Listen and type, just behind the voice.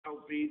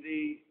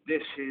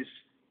This is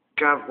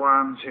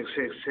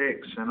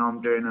Gav1666 and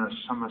I'm doing a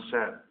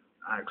Somerset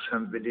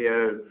accent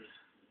video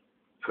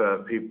for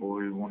people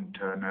who want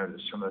to know the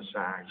Somerset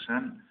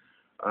accent.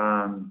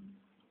 I'm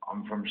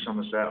from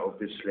Somerset,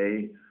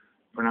 obviously.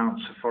 Pronounce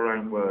the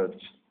following words: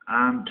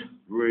 ant,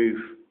 roof,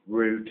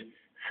 root,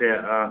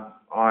 theatre,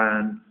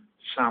 iron,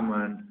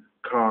 salmon,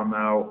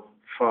 caramel,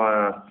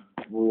 fire,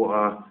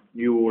 water,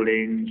 New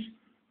Orleans,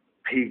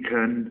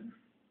 pecan,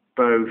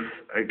 both,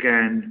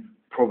 again,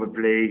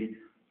 probably,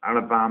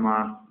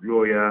 Alabama,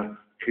 lawyer,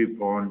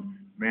 coupon,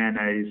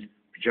 mayonnaise,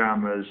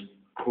 pyjamas,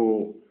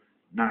 court,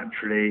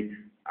 naturally,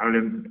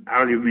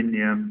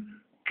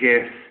 aluminium,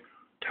 gif,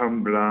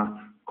 Tumblr,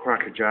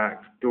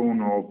 crackerjack,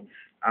 doorknob,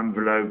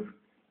 envelope,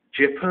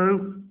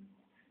 Jippo?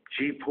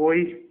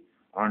 Jeepoy?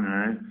 I don't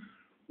know.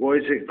 What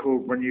is it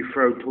called when you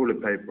throw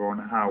toilet paper on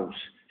a house?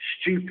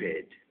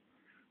 Stupid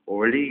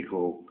or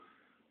illegal?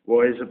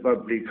 What is a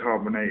bubbly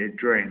carbonated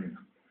drink?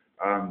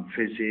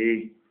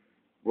 Fizzy.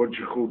 What do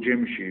you call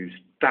gym shoes?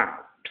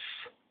 Daps.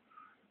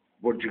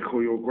 What do you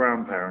call your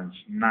grandparents?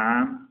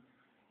 Nan.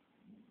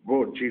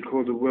 What do you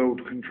call the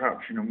wheeled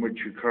contraption on which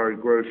you carry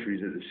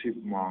groceries at the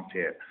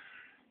supermarket?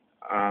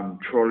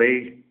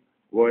 Trolley.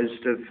 What is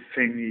the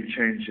thing you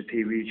change the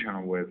TV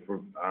channel with?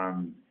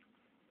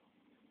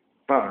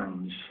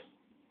 Buttons.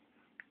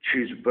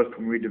 Choose a book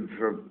and read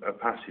a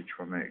passage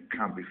from it.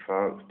 Can't be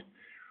fucked.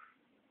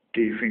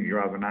 Do you think you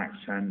have an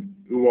accent?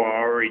 Ooh,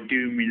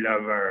 do me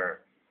lover.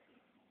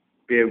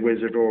 Be a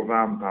wizard or a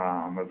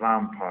vampire? I'm a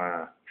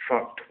vampire.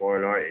 Fuck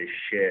Twilight is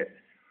shit.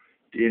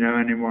 Do you know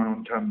anyone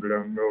on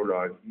Tumblr in real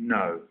life?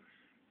 No.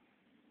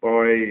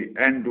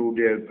 End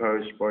audio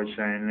post by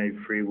saying any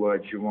 3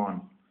 words you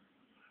want.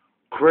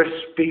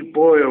 Crispy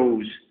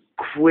boils.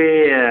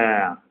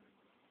 Queer.